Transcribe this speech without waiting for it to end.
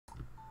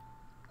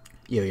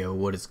Yo,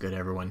 what is good,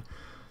 everyone?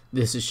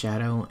 This is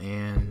Shadow,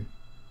 and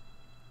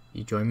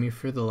you joined me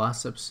for the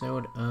last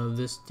episode of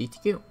this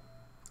DTQ.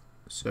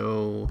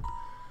 So,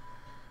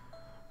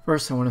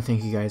 first I want to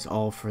thank you guys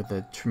all for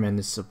the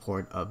tremendous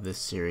support of this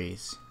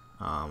series,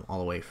 all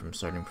the way from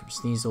starting from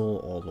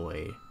Sneasel, all the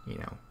way,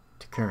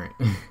 to current.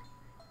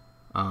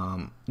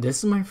 This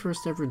is my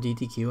first ever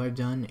DTQ I've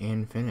done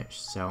and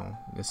finished, so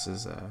this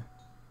is a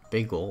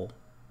big goal.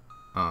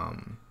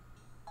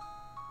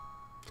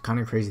 Kind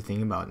of crazy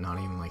thing about not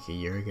even like a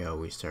year ago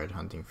we started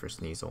hunting for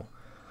sneasel.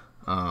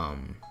 Yeah,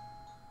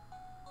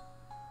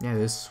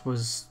 this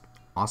was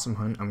awesome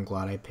hunt. I'm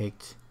glad I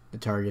picked the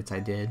targets I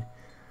did.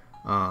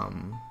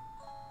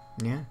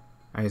 Yeah,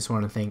 I just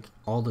want to thank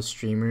all the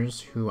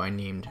streamers who I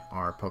named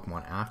our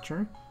Pokemon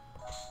after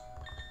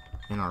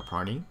in our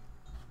party.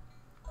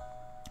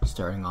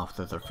 Starting off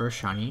with our first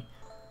shiny,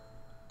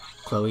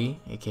 Chloe,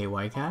 aka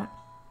Whitecat.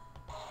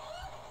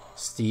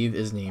 Steve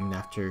is named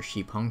after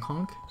Sheep Honk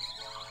Honk.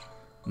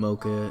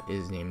 Mocha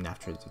is named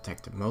after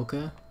Detective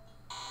Mocha.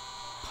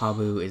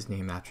 Pabu is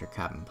named after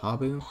Captain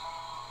Pabu.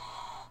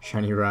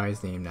 Shiny Rai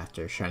is named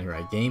after Shiny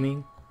Rai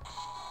Gaming.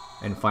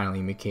 And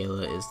finally,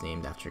 Michaela is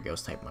named after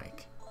Ghost Type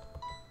Mike.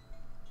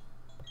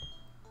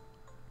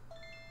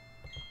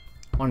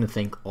 I want to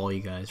thank all you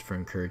guys for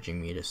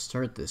encouraging me to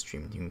start this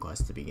Dream Team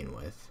quest to begin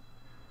with.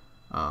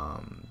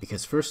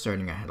 Because first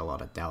starting I had a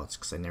lot of doubts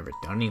because I'd never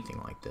done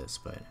anything like this,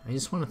 but I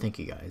just want to thank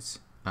you guys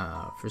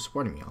for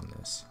supporting me on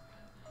this.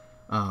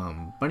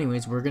 But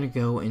anyways, we're going to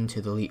go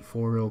into the Elite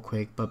Four real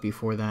quick, but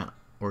before that,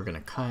 we're going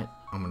to cut.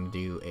 I'm going to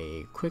do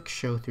a quick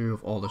show through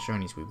of all the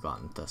shinies we've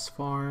gotten thus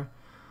far.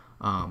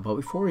 But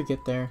before we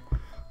get there,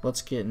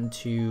 let's get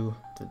into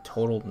the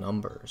total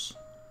numbers.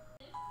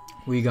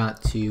 We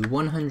got to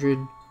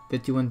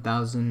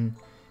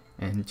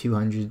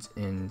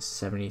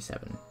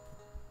 151,277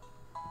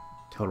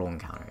 total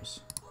encounters.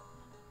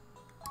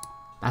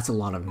 That's a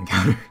lot of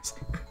encounters.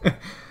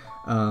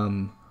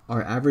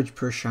 Our average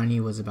per shiny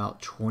was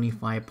about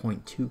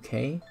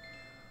 25.2k,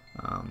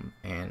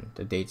 and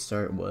the date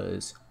start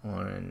was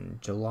on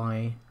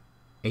July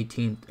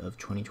 18th of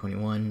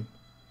 2021,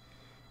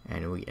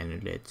 and we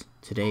ended it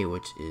today,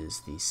 which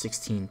is the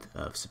 16th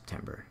of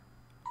September.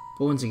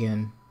 But once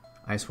again,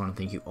 I just want to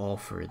thank you all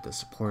for the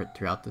support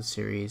throughout this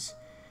series,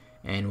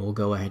 and we'll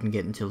go ahead and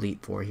get into Elite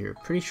Four here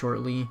pretty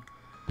shortly.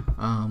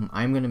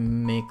 I'm going to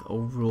make a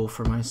rule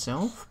for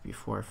myself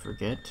before I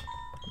forget.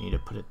 I need to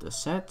put it to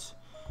set.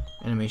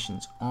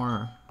 Animations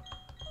are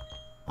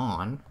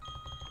on.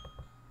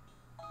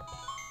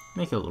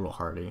 Make it a little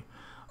harder.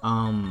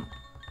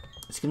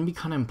 It's going to be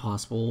kind of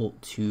impossible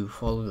to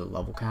follow the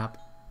level cap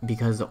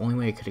because the only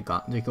way I could have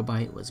gotten to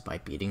gabite was by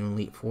beating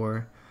Elite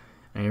Four.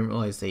 And I didn't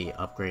realize they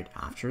upgrade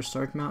after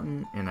Stark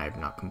Mountain, and I have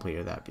not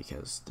completed that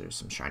because there's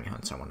some shiny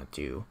hunts I want to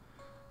do.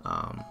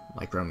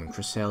 Like Roman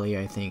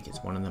Cresselia, I think, is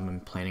one of them I'm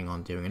planning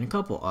on doing, and a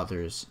couple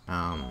others.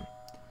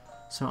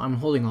 So I'm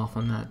holding off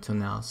on that till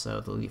now,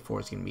 so the Elite Four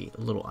is going to be a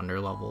little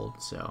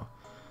under-leveled, so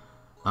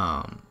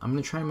I'm going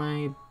to try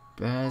my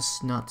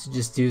best not to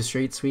just do a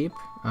straight sweep,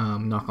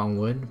 knock on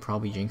wood,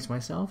 probably jinx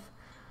myself.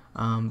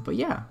 But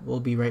yeah, we'll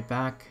be right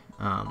back.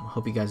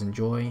 Hope you guys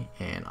enjoy,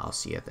 and I'll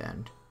see you at the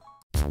end.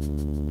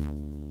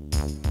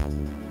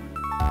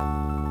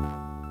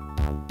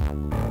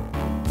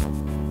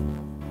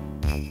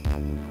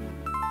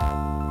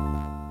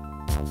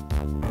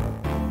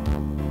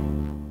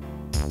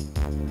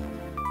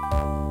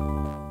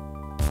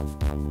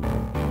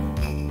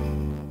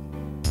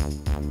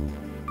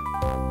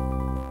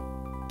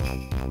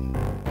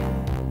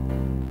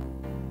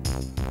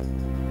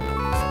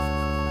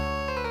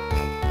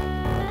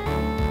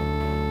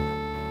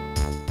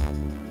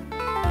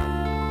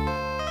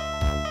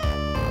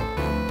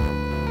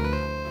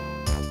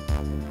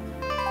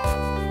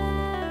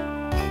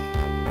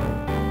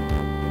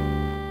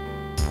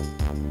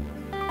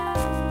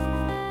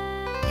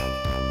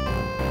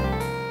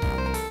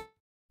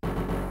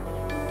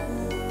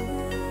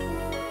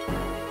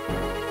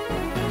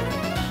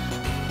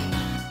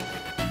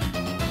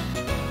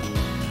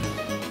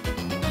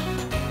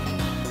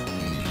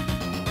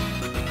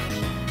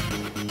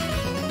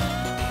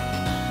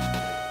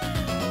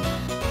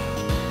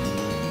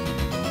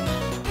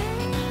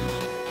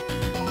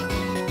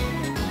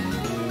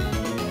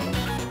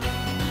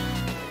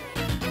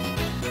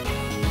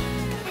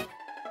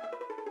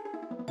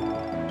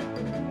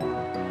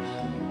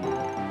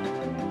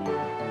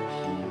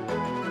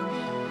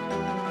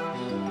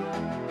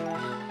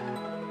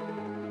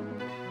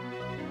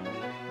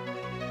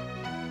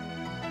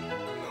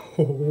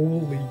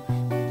 Holy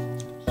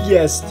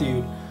yes,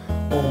 dude.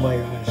 Oh my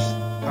gosh.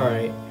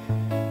 Alright.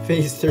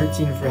 Phase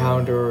 13 for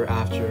Houndour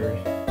after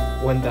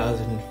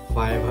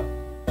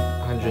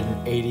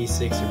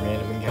 1,586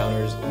 random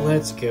encounters.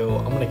 Let's go.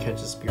 I'm gonna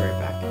catch this. Be right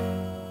back.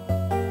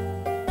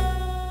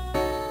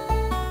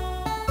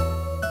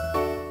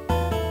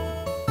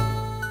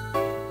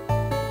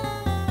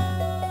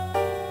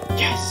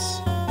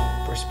 Yes!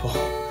 First ball.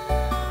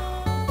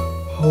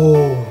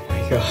 Oh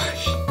my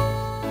gosh.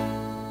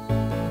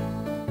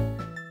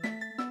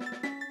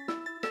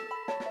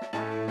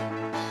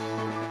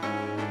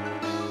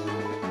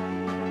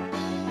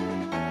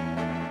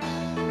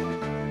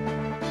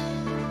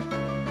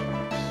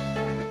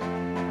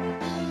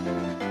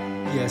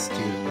 Yes, dude.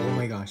 Oh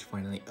my gosh,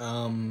 finally.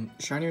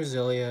 Shiny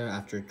Roselia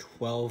after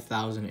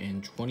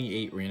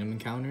 12,028 random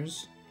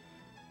encounters.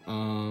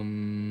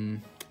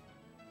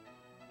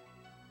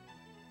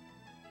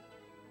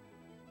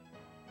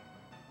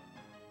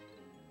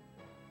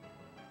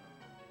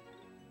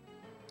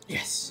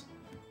 Yes.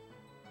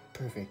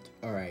 Perfect.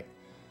 Alright.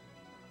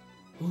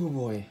 Oh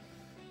boy.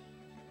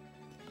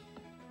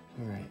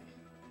 Alright.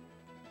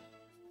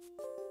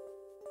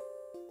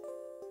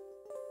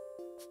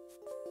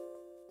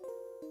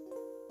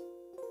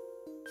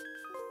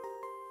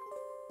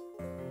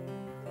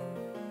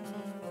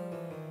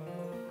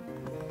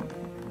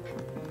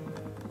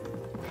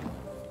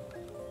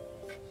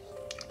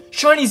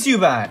 Shiny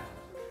Zubat!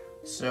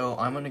 So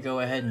I'm gonna go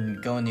ahead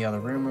and go in the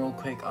other room real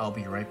quick. I'll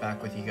be right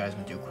back with you guys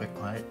and do a quick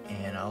cut,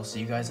 and I'll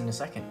see you guys in a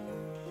second.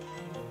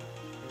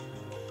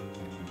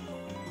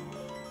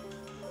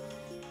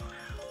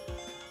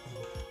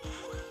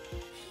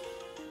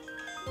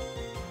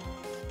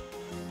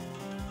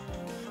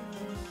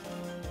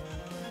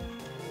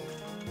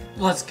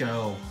 Let's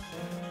go.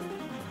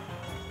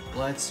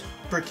 Let's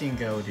freaking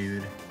go,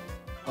 dude.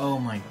 Oh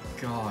my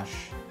gosh.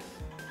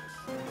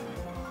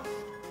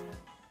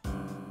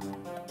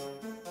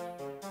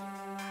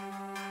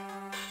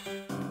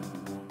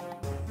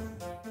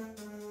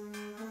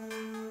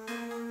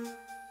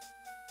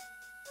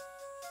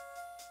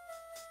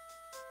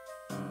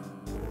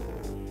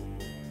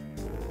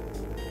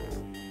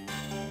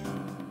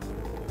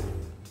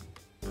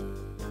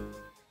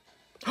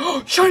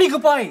 Shiny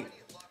Gabite!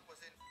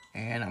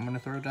 And I'm gonna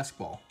throw a Dusk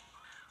Ball.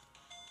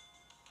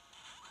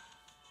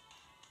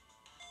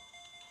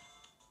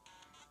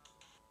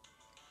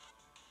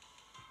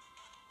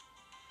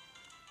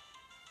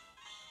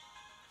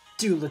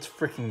 Dude, let's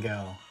freaking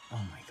go. Oh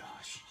my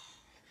gosh.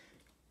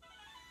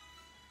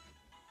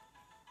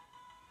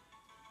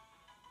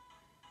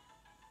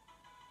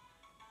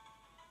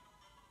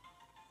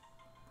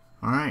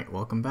 Alright,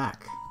 welcome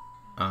back.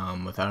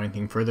 Without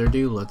anything further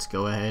ado, let's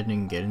go ahead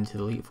and get into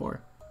the Elite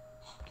Four.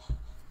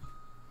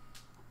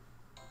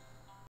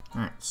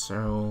 Alright,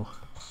 so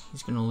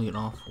he's gonna lead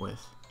off with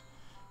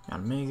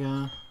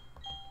Yanmega.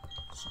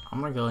 So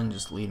I'm gonna go ahead and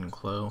just lead in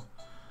Clo.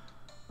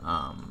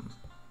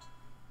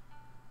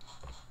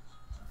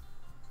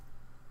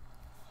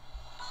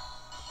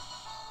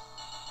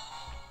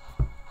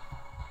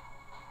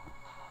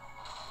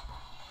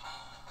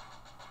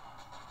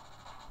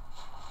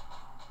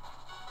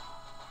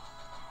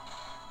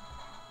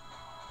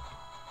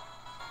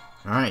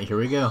 Alright, here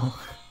we go.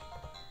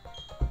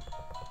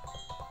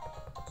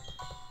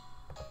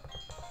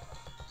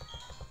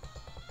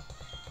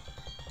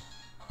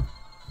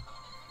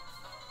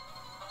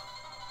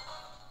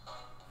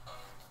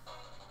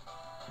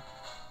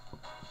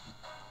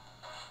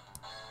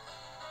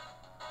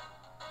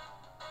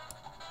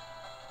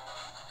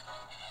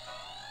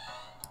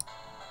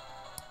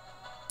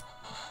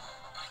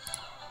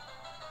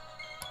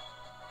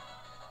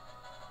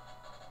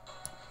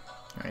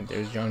 Alright,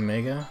 there's John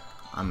Mega.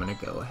 I'm gonna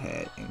go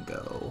ahead and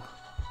go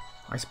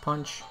Ice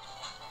Punch.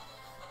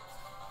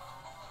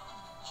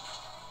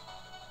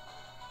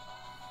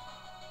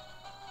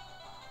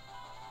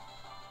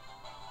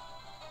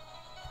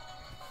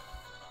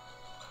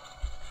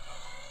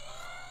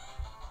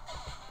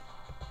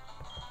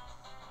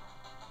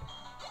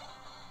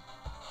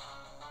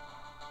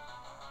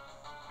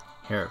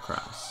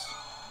 Heracross.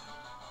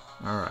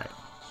 Alright,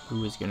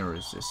 who is gonna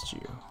resist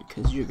you?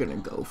 Because you're gonna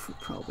go for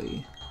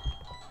probably...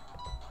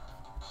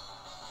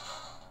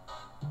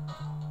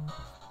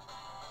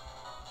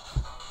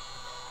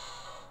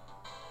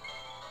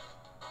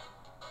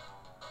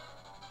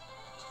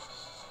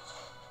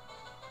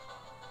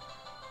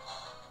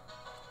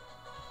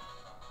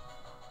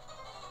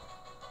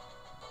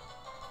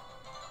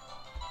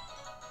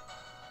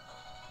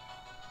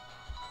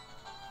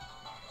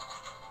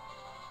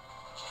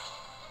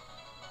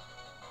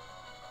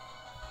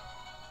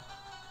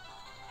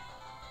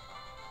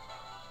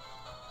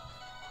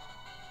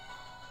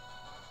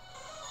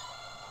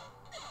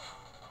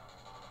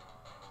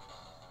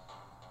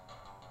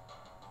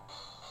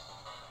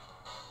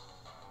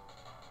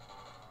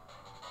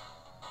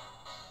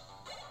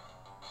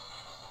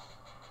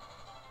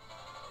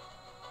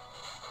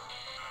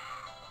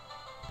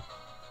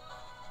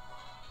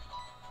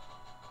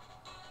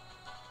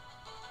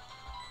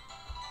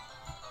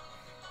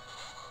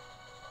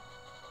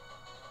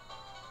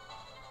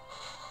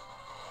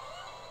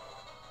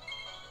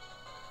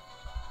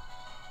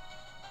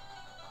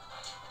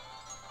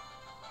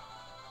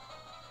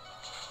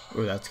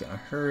 Ooh, that's gonna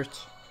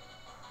hurt.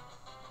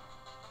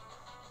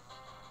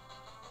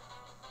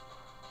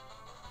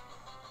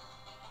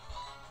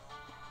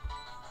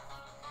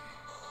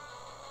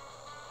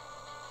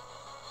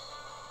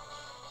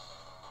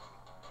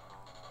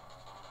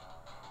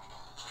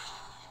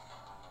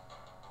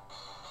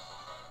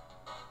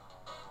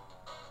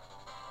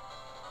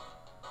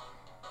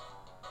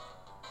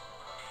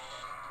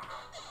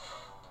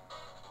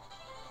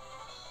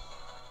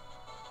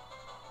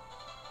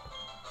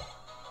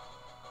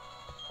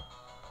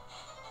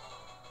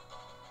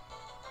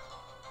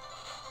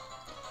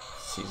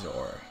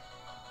 Caesar.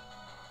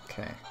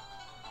 Okay.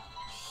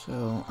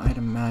 So I'd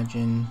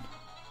imagine.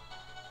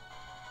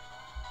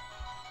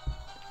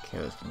 Okay,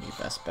 this can be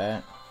best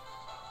bet.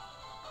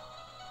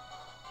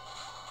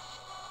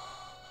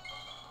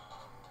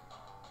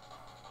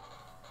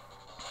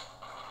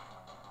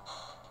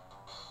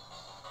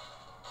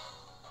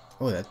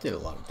 Oh, that did a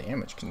lot of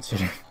damage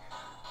considering.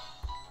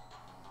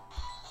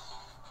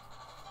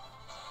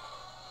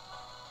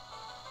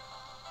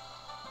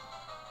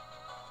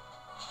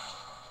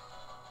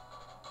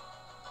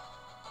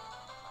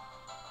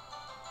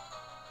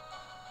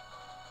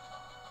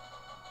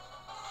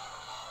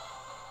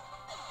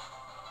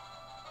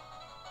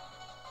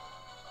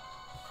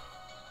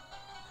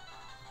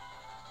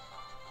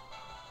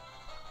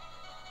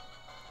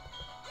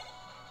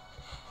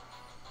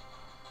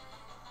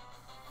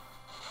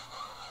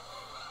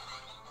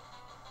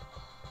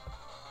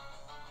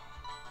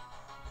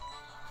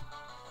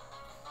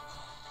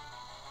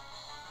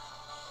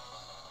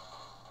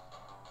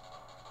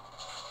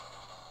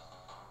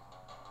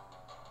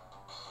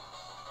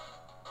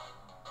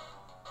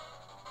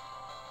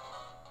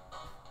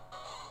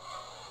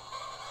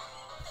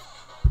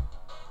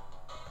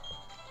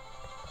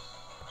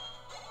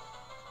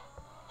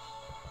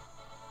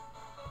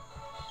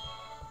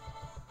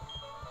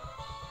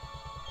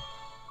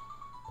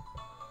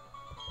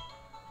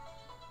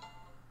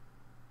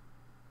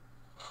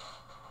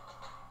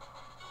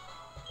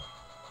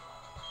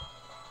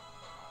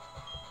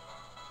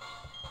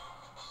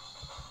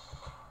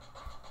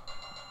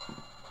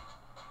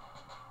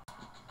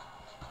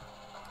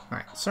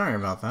 Alright, sorry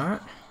about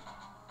that.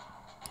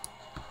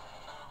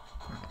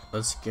 Alright,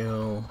 let's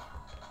go.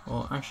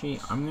 Well, actually,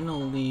 I'm gonna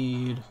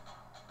lead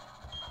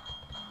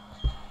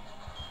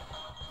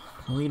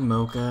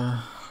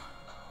Mocha.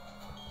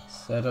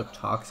 Set up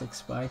toxic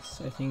spikes,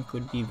 I think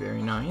would be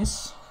very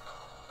nice.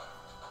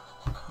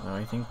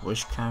 I think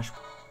Wish Cash.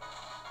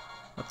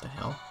 What the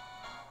hell?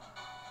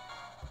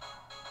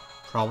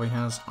 Probably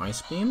has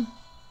Ice Beam.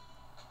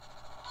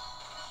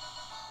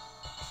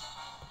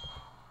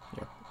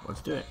 Yep,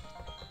 let's do it.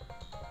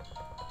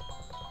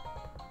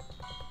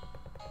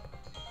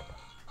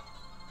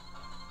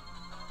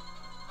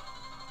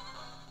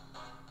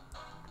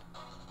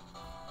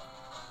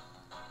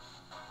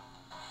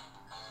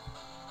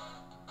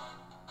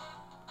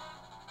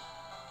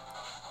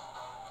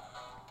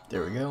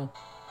 There we go.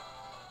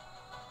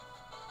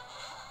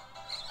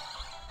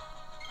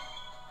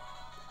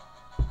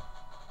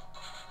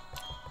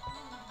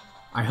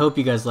 I hope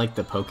you guys like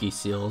the Poke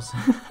Seals.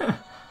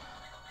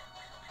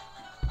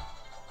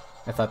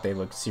 I thought they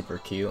looked super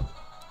cute.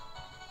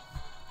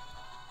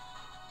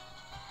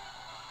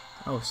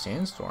 Oh,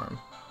 Sandstorm.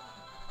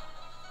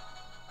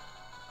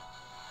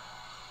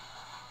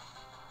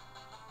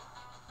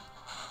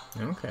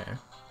 Okay.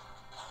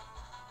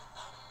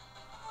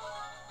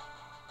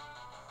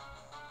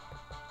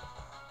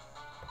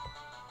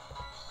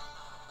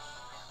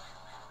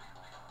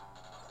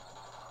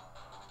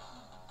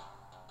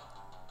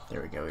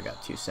 There we go, we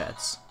got 2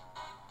 sets.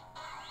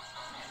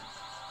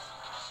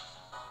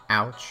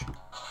 Ouch.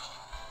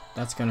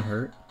 That's gonna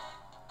hurt.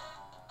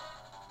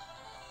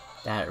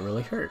 That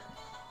really hurt.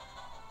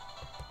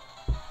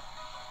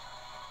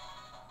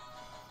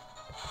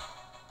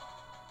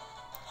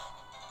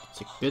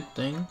 It's a good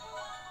thing.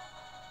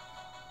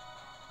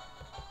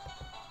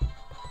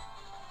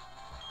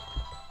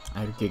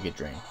 I had a Giga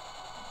Drain.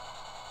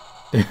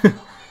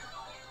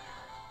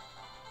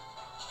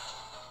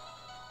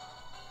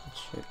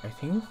 Shit, I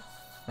think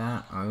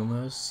that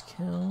almost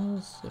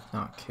kills, if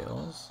not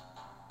kills.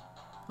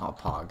 Oh,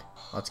 Pog.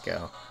 Let's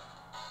go.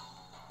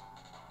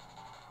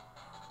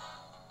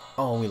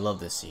 Oh, we love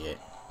to see it.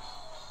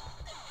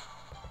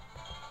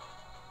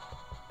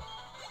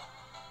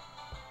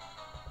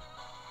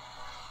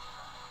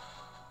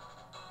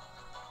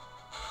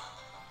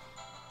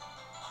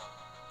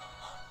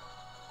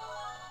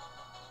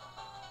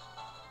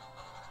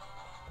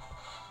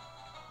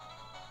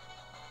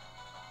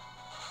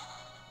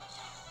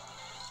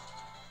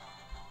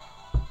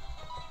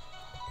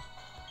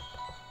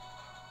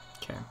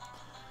 Okay.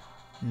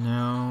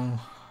 Now,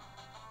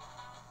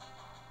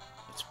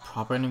 it's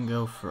probably gonna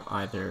go for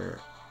either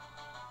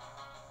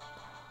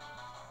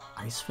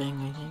Ice Fang,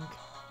 I think.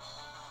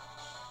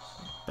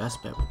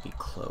 Best bet would be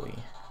Chloe.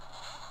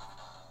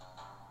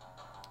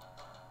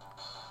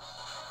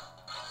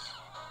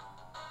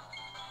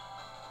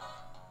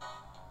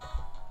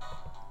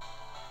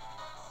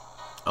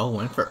 Oh,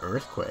 went for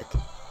Earthquake.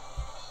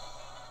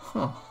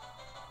 Huh.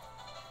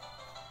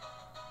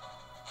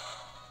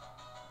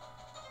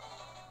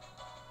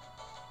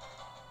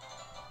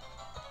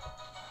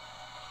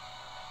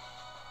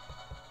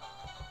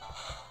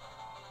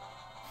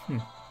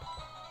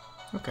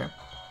 Okay.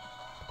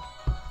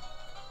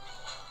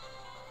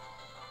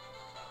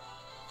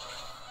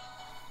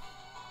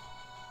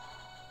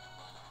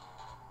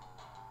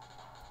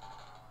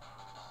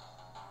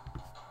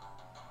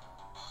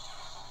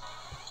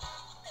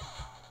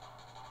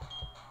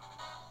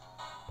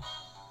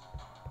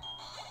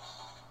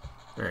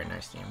 Very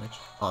nice damage.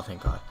 Oh,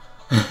 thank God.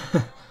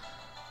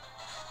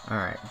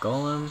 Alright,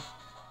 golem.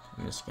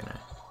 I'm just gonna...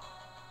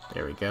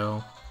 There we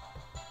go.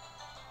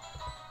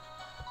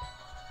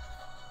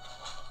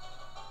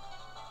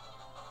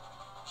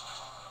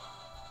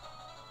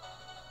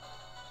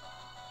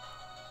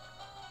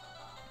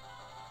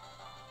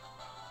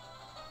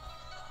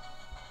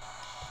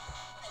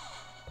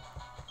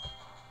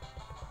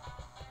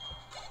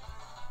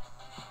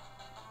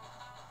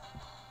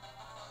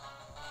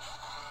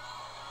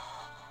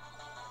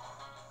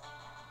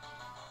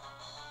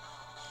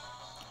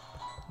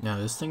 Now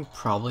this thing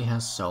probably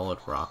has solid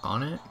rock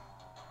on it,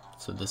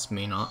 so this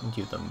may not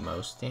do the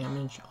most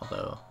damage,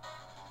 although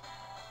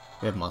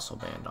we have muscle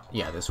band on.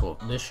 Yeah, this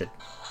should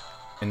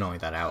annoy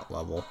that out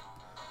level.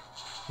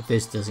 If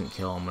this doesn't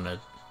kill, I'm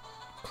gonna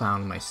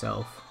clown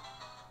myself.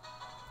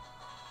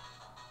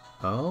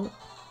 Oh?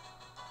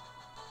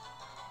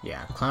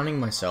 Yeah, clowning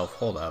myself,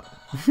 hold up.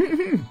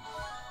 Thing's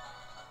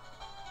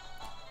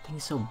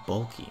so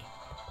bulky.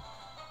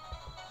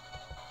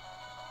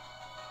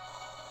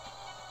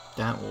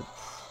 That will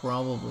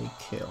probably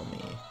kill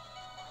me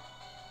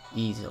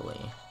easily.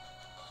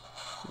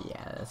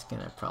 Yeah, that's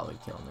gonna probably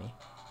kill me.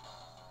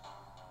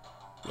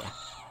 Yeah.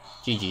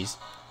 GG's.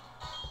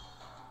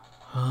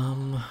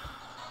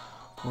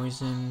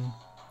 Poison.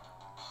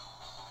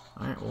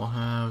 Alright, we'll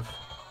have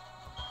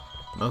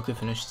Mocha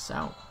finish this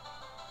out.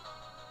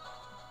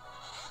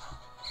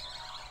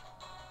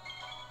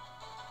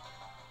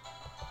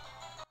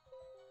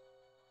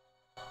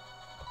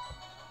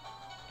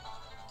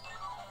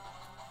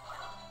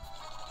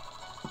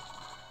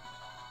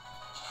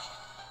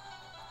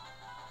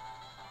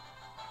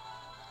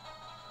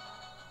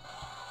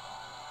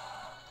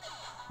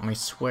 I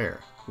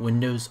swear,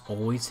 Windows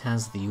always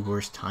has the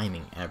worst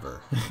timing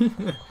ever.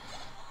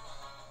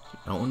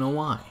 Don't know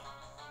why.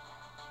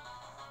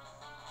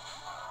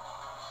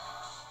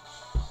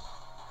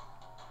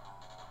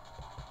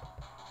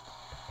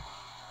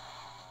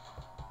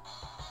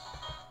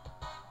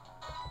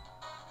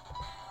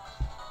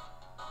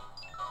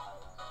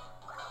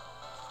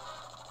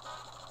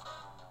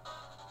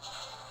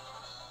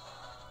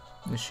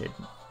 This should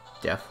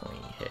definitely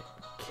hit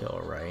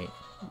kill, right?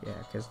 Yeah,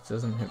 because it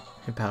doesn't hit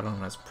Paddle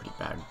has pretty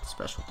bad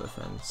special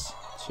defense,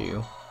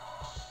 too.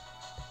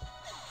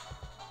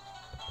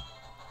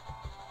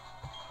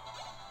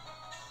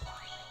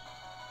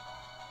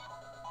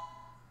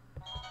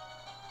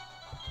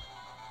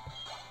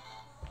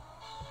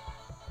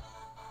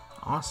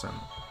 Awesome.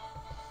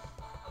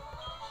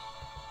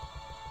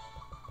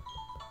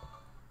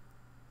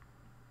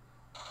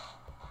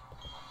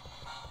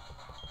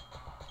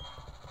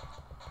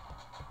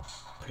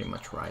 Pretty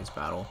much Rise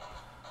battle.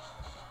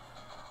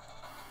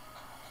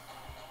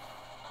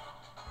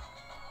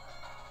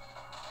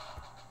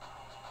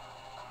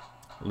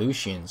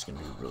 Lucian's gonna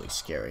be really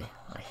scary.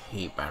 I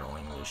hate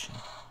battling Lucian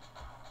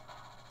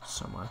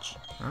so much.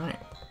 Alright.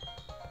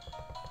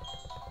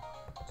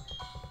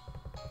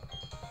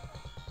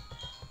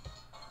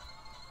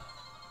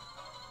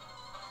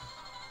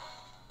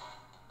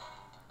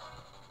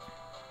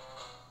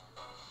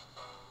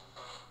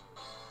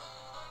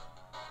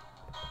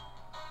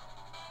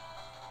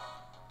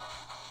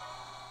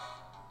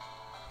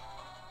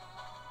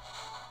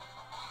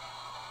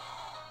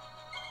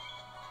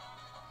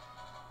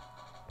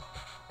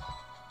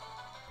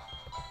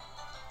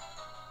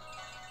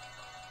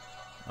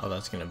 Oh,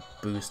 that's gonna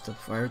boost the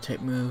fire type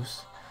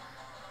moves.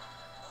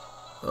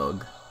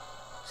 Ugh.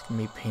 It's gonna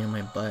be a pain in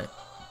my butt.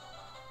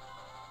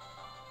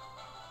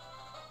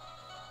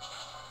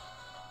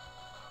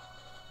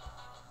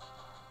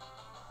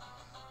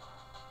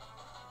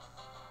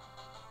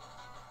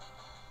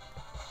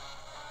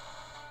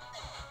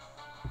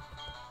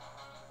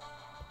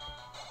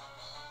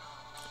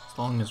 As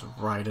long as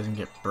Rye doesn't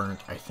get burnt,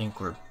 I think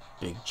we're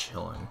big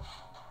chillin'.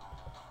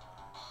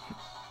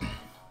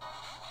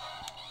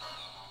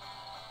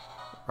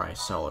 Rye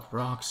solid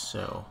rocks,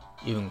 so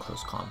even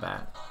close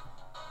combat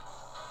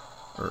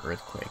or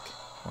earthquake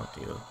won't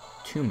do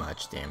too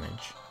much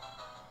damage.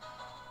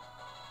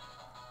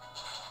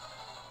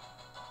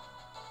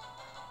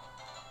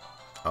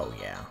 Oh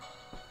yeah.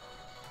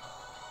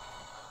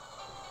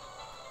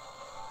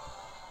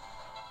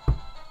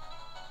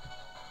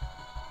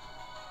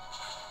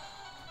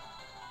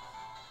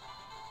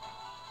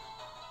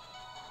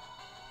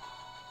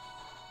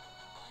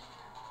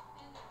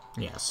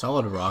 Yeah,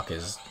 solid rock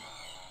is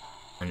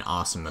an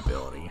awesome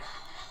ability.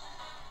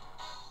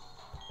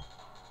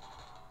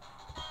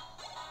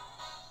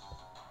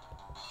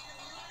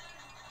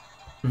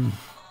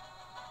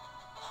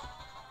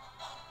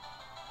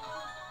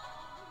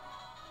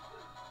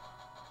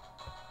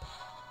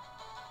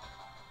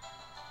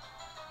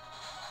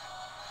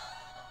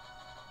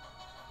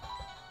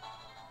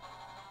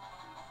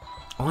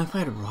 Only if I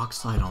had a rock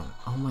slide on.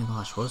 Oh my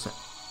gosh, what was that?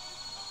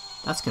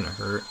 That's gonna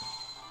hurt.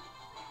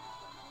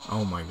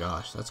 Oh my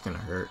gosh, that's gonna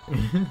hurt.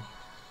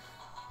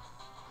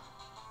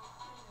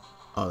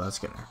 Oh, that's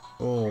gonna...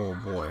 Oh,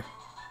 boy.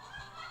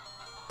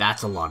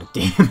 That's a lot of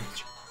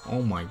damage.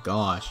 Oh, my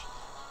gosh.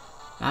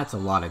 That's a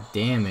lot of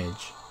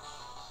damage.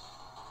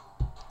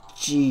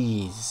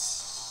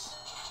 Jeez.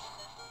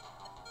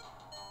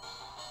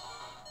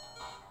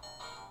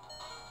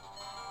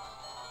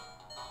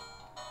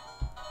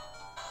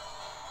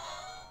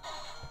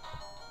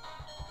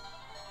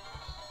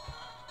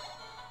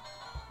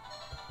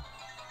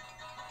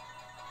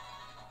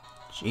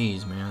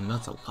 Jeez, man,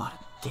 that's a lot of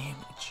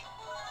damage.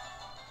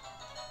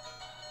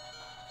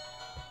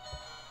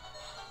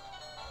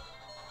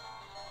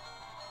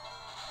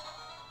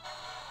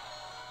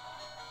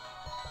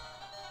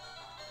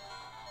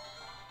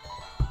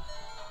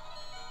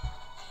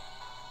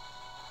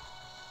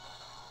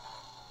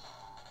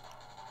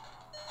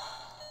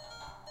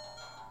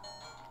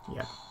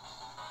 Yep.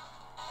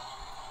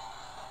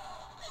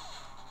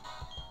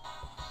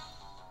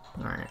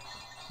 Alright.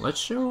 Let's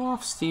show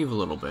off Steve a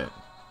little bit.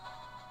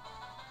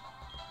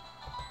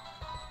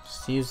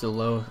 Steve's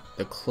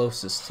the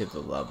closest to the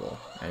level,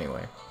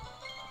 anyway.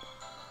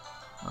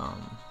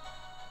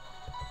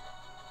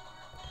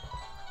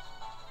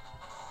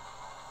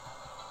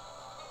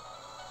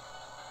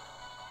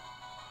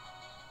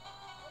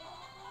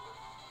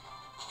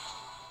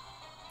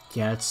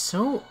 Yeah, it's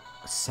so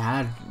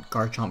sad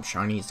Garchomp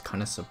Shiny is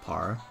kind of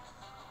subpar.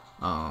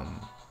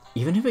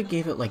 Even if it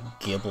gave it like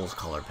Gibble's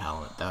color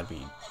palette, that would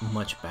be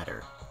much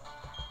better.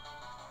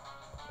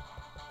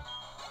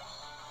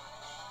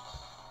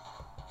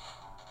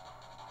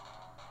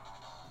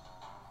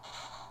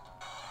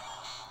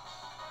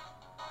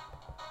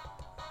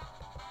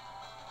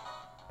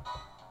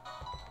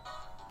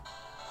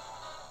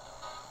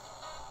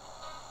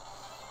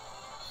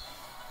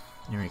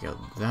 There we go.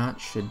 That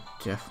should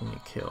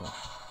definitely kill.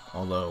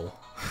 Although,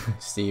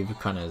 Steve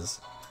kind of is...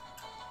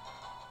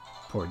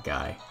 Poor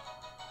guy.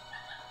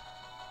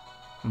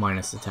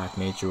 Minus attack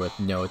nature with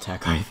no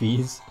attack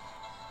IVs.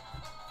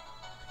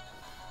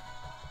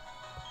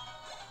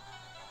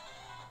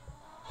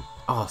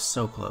 Oh,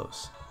 so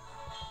close.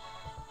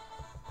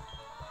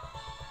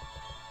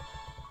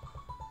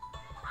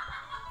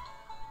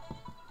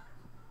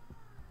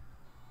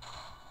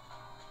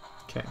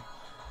 Okay.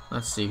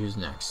 Let's see who's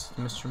next.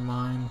 Mr.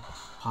 Mime.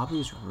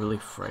 Poppy's really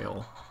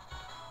frail.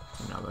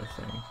 Another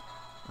thing.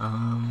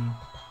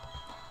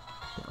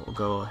 Yeah, we'll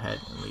go ahead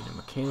and lead in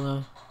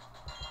Michaela.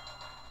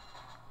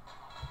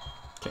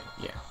 Okay,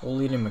 yeah, we'll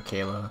lead in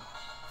Michaela.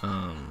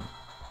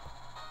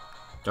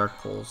 Dark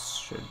Pulse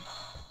should...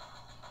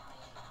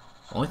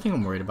 Only thing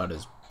I'm worried about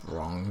is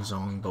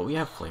Bronzong, but we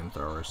have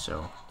Flamethrower,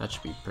 so that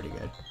should be pretty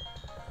good.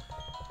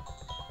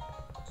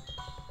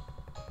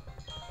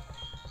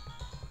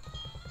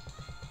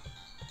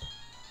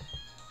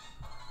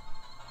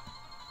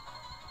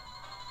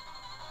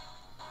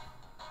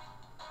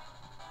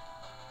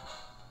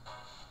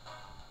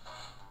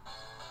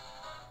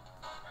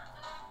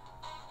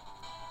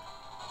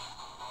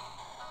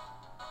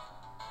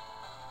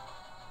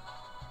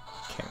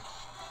 Okay.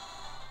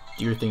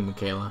 Do your thing,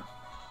 Michaela.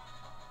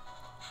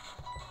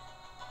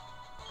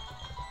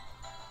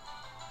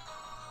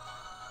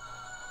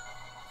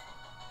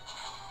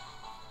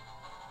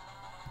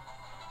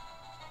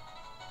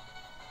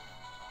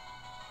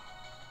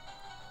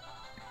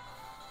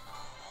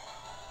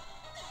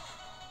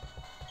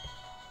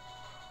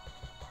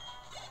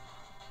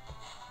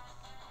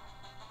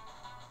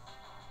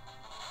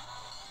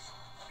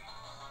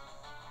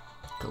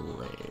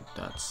 Delayed,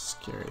 that's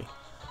scary.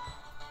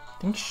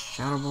 I think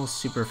Shadow Ball is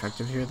super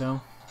effective here,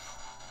 though.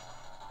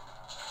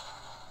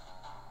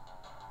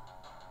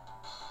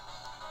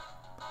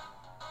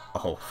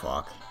 Oh,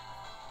 fuck.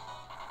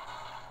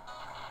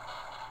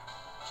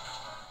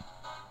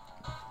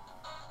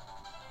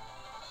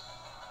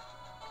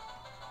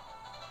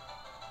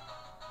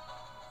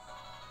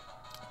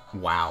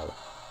 Wow.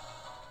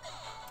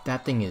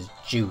 That thing is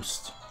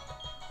juiced.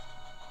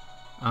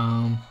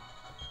 Alright,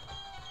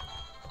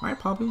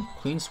 Poppy,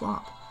 clean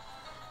swap.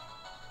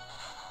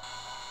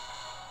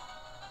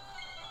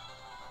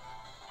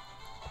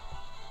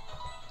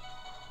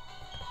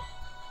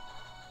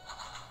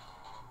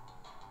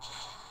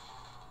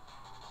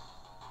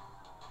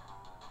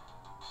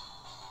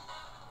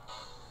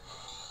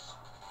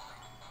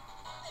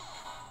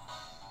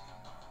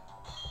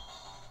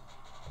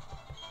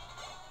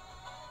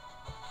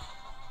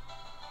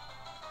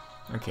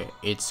 Okay,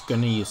 it's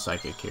gonna use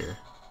Psychic here.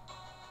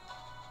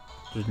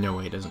 There's no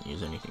way it doesn't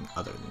use anything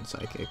other than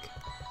Psychic.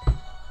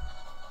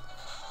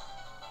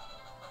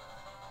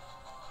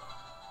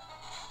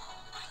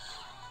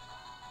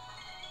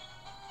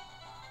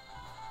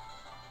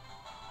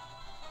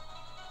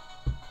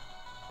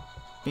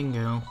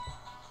 Bingo.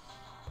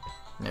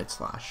 Net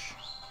Slash.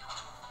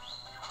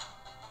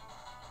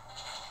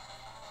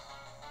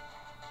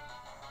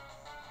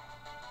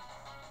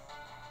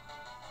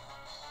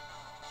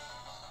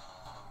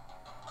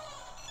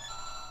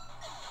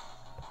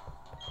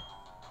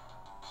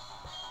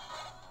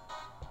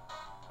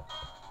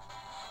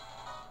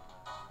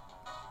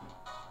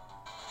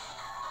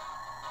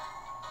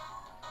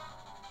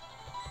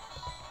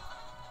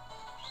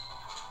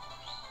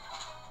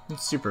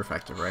 It's super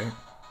effective, right?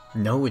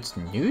 No, it's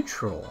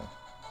neutral.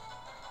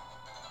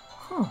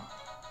 Huh.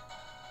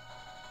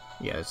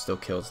 Yeah, it still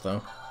kills,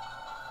 though.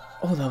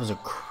 Oh, that was a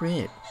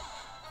crit.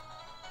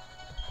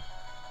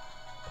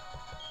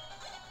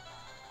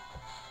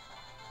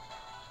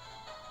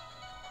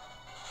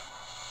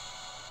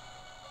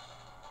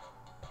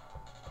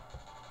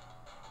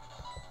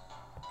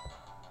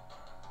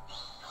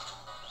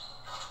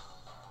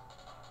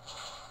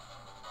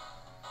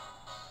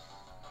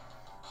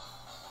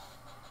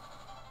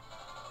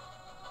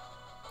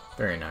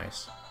 Very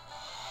nice.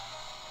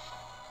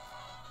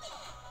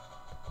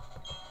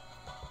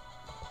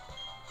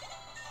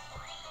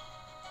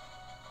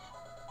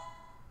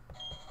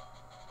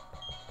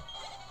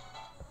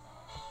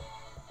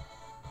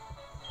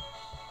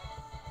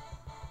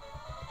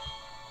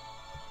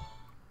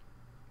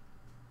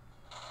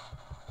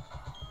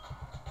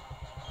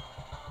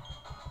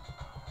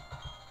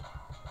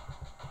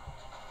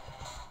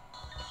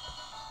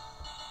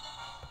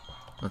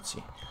 Let's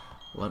see.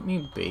 Let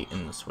me bait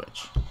in the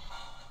switch.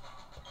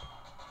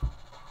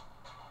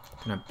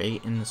 Gonna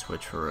bait in the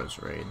switch for Rose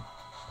Raid.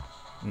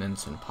 And then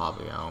send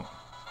Poppy out.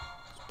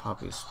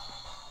 Poppy's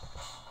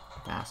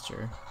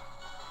faster.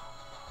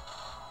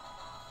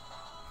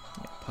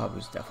 Yeah,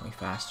 Poppy's definitely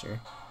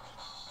faster.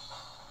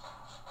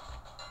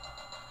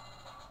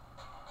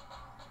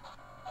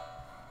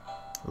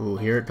 Ooh,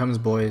 here it comes,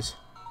 boys.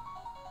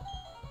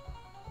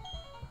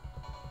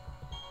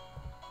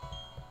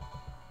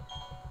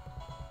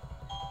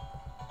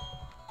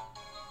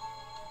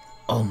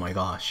 Oh my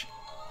gosh.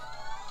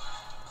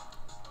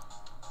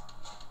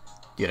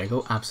 Dude, I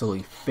go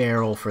absolutely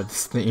feral for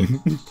this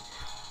thing.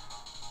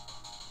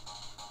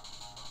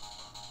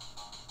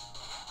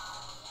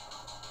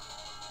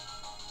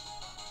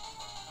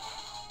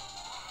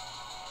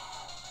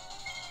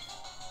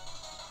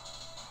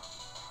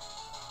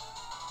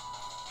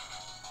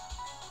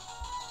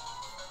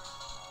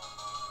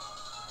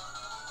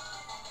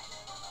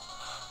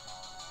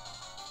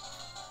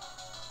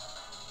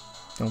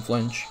 Don't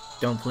flinch.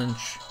 Don't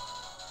flinch.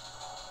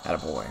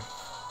 Attaboy.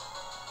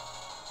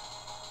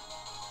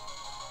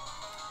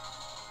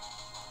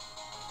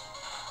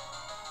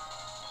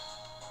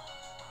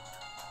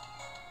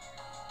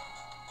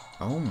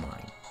 Oh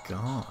my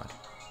god.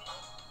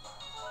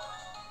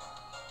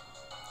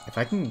 If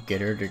I can get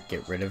her to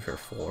get rid of her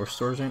floor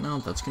stores right now,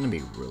 that's gonna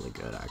be really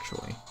good,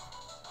 actually.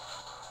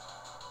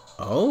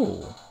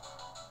 Oh!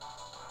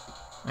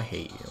 I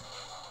hate you.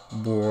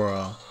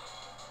 Bruh.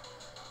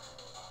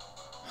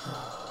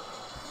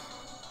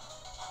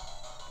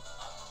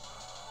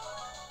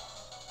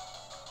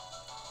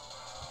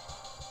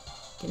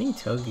 Getting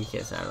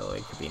Togekiss out of the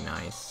way could be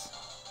nice.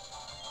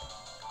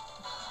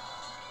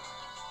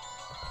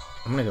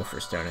 I'm gonna go for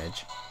Stone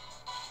Edge.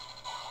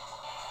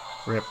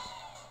 Rip.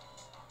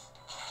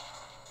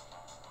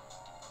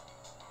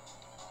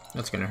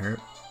 That's gonna hurt.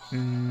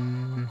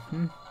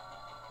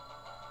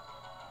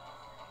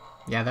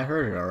 Yeah, that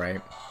hurt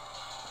alright.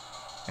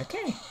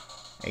 Okay.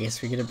 I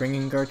guess we get to bring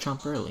in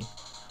Garchomp early.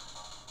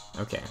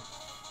 Okay.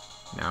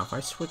 Now if I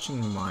switch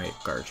in my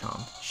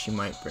Garchomp, she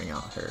might bring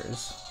out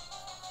hers.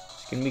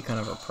 It's gonna be kind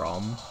of a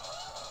problem.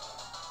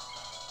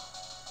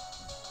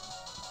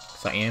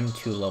 Because I am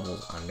 2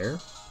 levels under.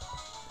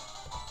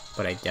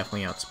 But I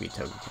definitely outspeed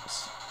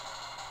Togekiss.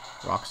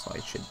 Rock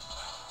Slide should,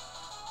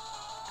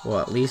 well,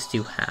 at least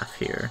do half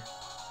here.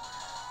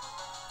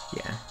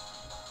 Yeah.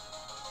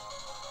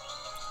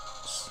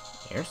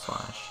 Air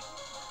Slash.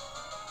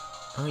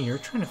 Oh, you were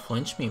trying to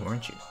flinch me,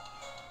 weren't you?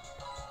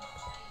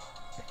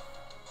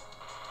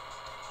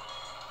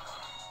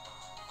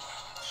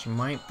 She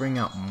might bring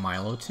out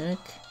Milotic.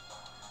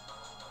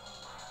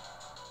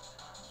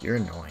 You're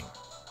annoying.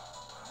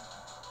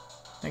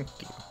 Thank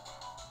you.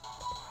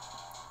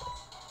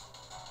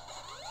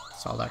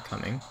 Saw that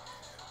coming.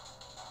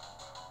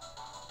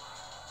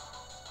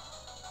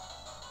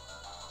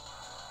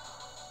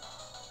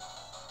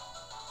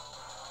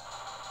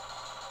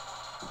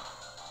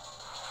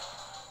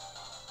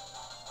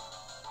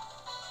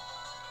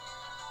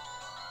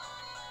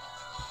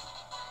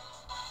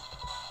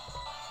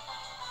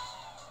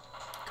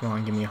 Come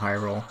on, give me a high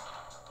roll.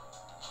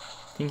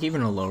 I think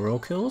even a low roll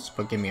kills,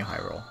 but give me a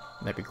high roll.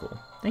 That'd be cool.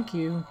 Thank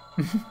you.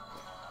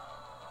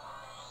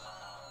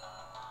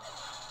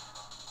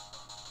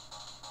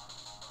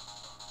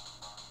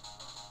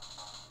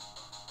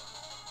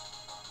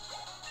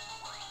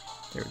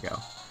 There we go.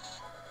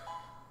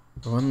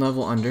 We're 1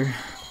 level under.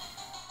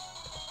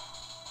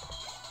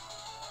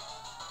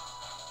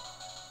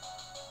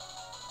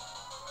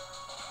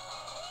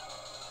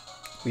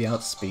 We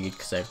outspeed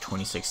because I have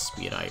 26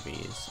 speed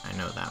IVs. I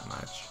know that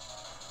much.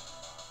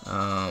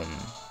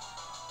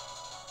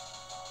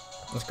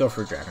 Let's go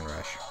for Dragon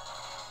Rush.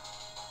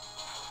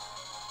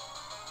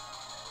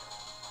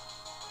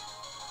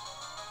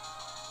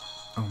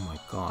 Oh my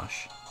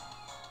gosh.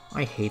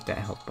 I hate that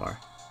health bar.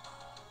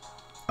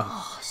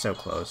 Oh, so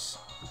close.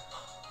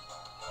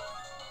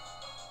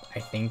 I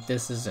think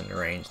this is in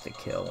range to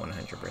kill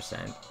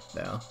 100%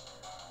 though.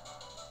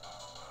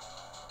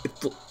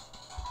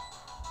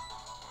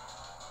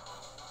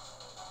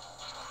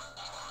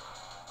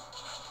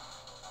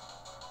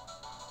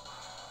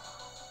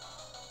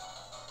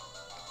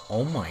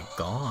 Oh my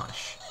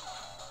gosh.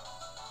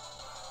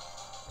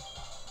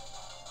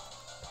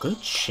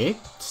 Good shit,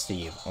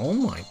 Steve. Oh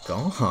my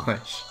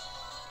gosh.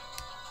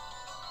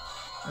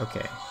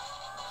 Okay.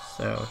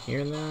 So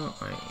here now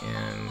I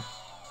am.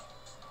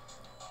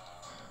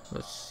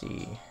 Let's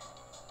see.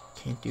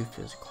 can't do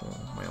physical.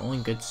 My only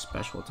good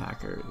special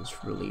attacker is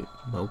really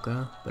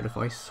Mocha, but if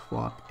I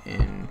swap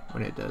in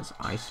when it does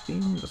Ice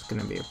Beam, that's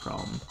gonna be a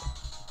problem.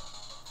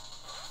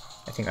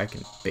 I think I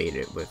can bait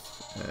it with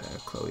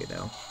Chloe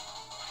though,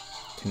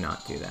 to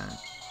not do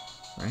that,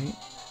 right?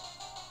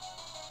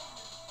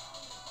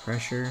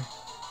 Pressure,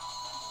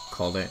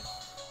 called it.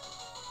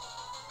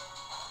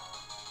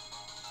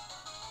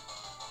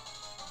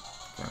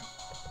 Okay.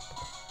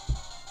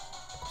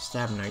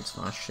 Stab Night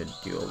Slash should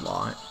do a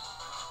lot.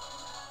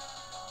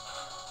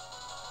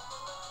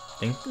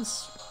 I think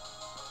this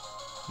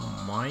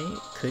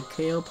could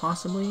KO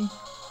possibly.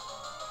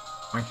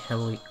 I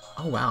heavily.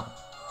 Oh wow.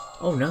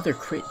 Oh, another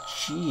crit.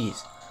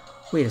 Jeez.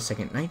 Wait a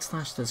second. Night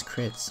Slash does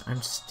crits.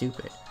 I'm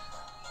stupid.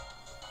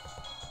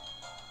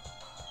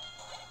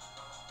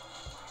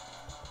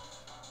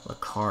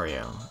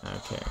 Lucario.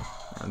 Okay.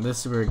 Now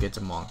this is where it gets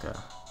a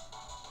Monka.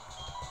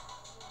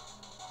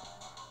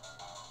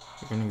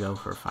 You're gonna go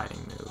for a fighting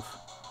move.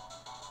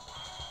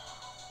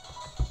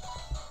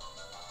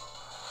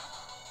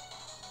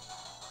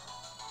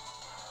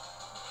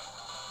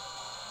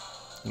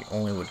 You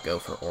only would go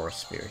for Aura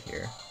Sphere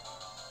here.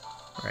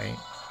 Right?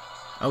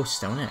 Oh,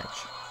 Stone Edge.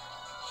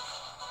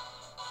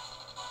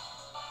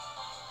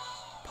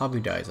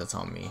 Pabu dies, that's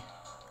on me.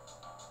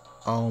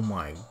 Oh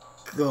my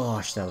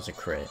gosh, that was a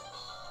crit.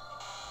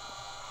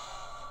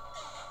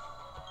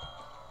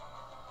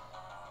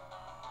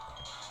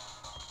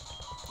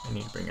 I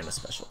need to bring in a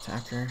special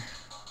attacker.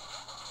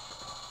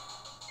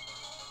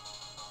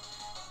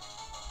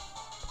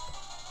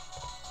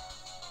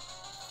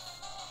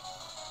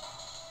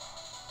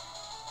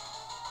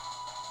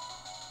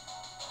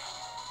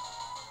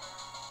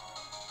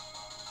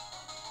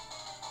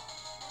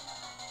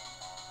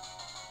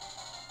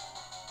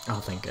 Oh,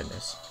 thank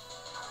goodness.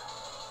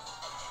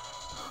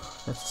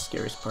 That's the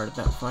scariest part of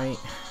that fight.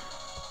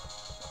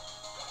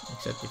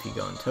 Except if you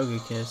go in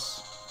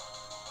Togekiss,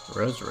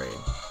 Rose Raid.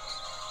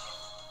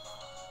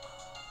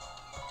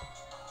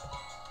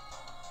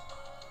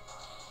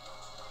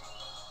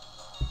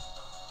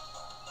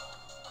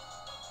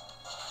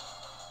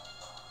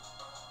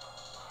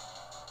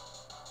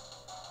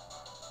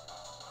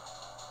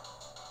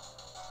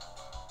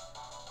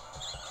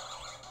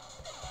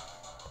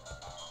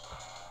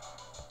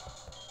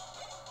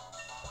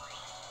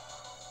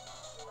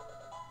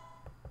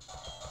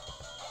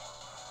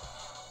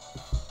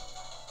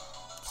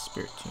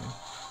 Spirit Team.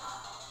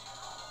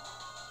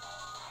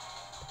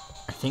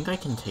 I think I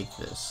can take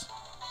this.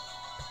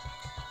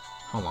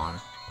 Hold on.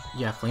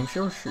 Yeah, Flame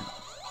Shower should...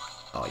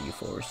 Oh, you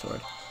forward sword.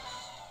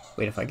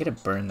 Wait, if I get a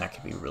burn, that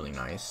could be really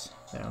nice,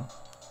 though.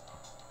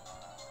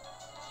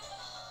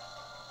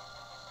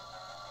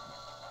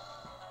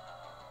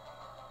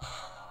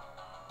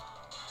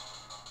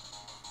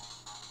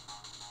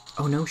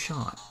 Oh, no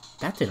shot.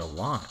 That did a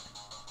lot.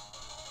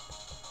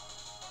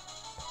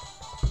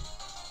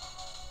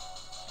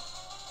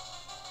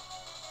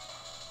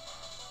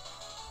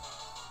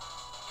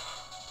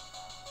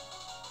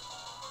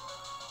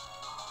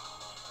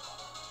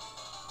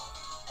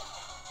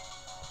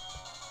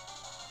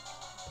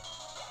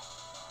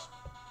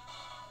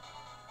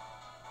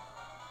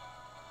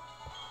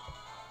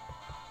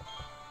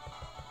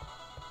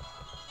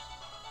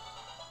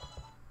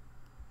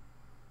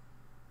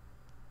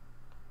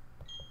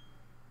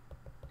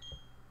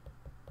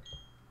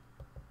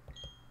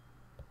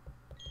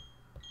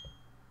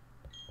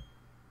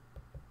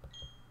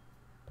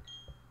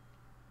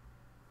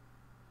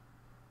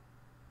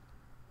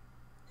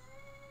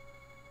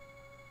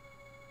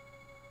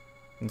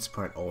 This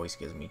part always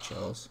gives me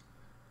chills.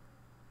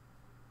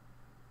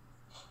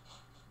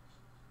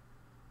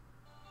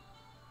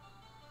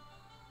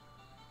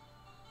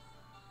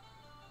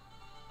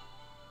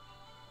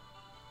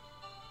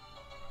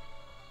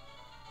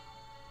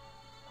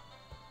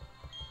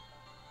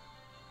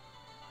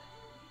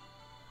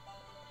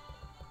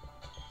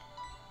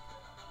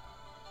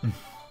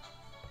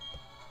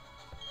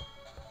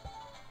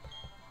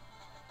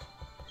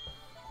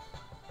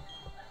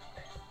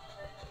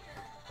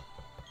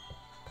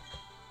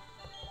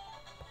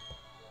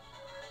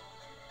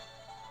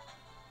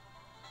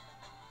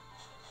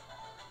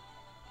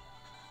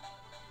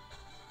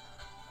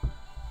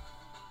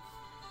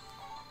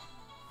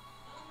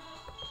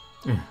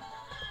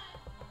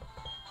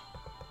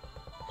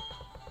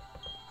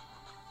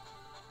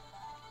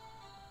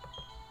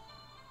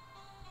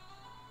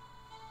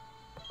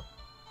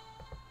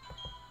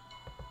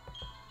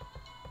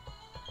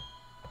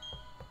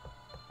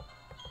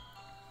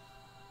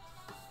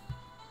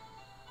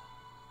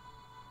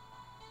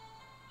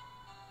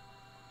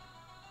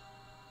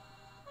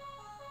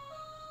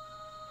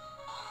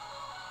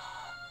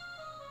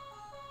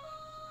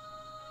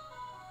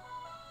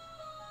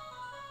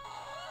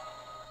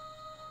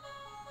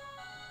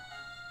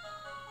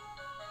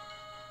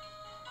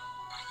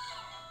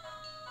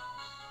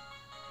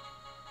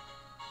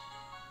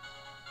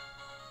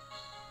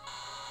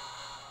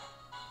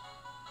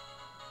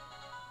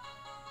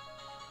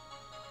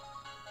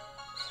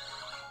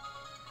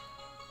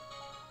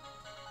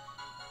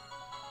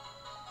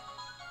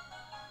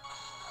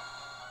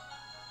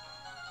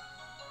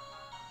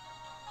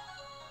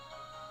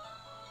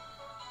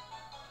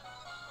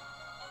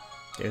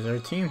 there's our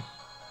team.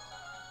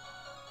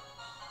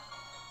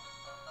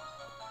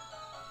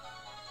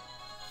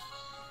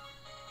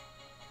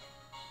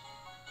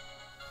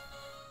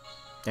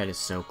 That is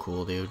so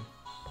cool, dude.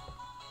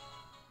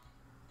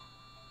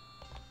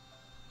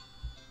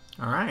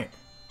 Alright,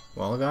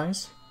 well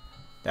guys,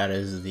 that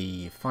is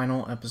the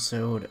final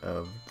episode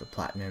of the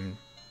Platinum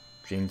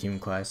Dream Team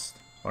Quest.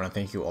 I want to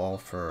thank you all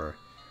for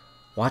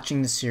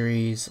watching the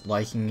series,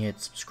 liking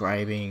it,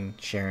 subscribing,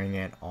 sharing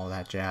it, all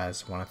that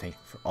jazz. I want to thank you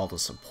for all the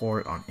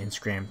support on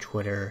Instagram,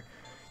 Twitter,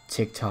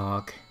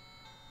 TikTok,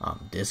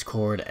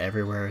 Discord,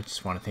 everywhere.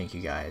 Just want to thank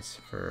you guys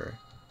for,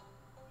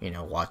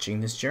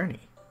 watching this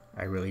journey.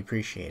 I really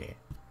appreciate it.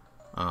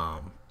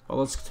 But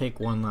let's take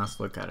one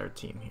last look at our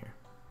team here.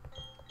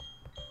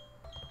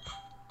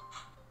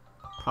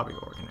 Probably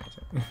organize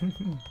it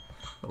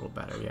a little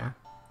better, yeah.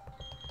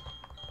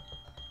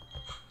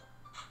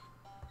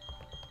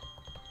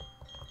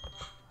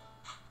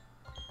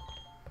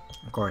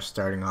 Of course,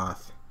 starting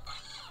off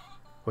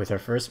with our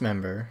first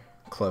member,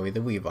 Chloe the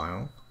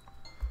Weavile,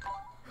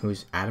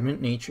 who's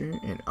adamant nature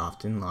and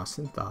often lost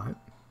in thought.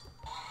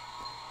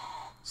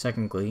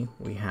 Secondly,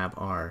 we have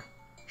our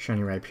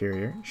Shiny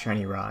Rhyperior,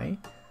 Shiny Rye,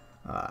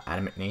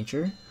 adamant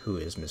nature, who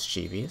is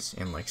mischievous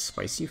and likes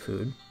spicy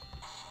food.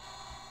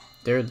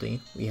 Thirdly,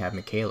 we have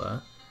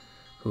Michaela,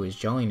 who is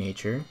jolly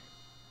nature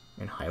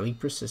and highly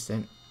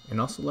persistent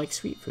and also likes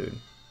sweet food.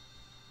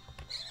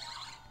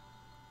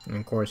 And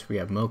of course, we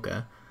have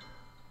Mocha,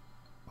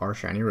 our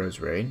Shiny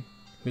Roserade,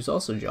 who's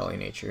also jolly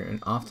nature and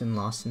often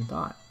lost in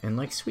thought and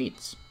likes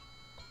sweets.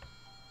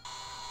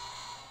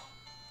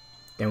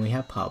 Then we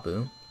have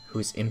Pabu, who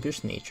is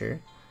impish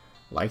nature,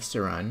 likes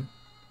to run,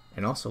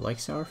 and also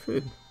likes sour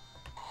food.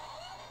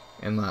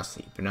 And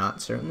lastly, but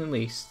not certainly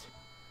least,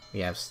 we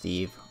have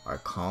Steve, our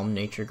calm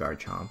nature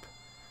Garchomp,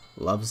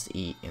 loves to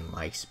eat and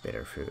likes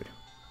bitter food.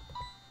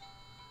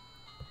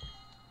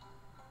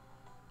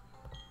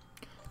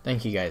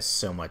 Thank you guys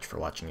so much for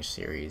watching this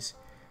series.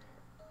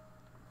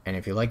 And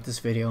if you like this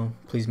video,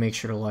 please make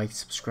sure to like,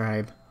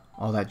 subscribe,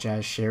 all that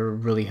jazz, share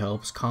really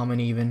helps, comment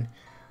even.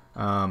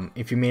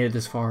 If you made it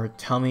this far,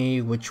 tell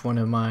me which one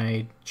of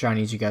my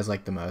shinies you guys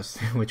like the most,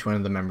 which one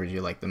of the members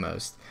you like the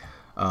most.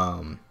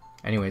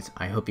 Anyways,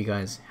 I hope you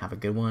guys have a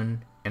good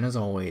one, and as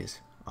always,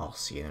 I'll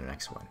see you in the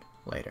next one.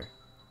 Later.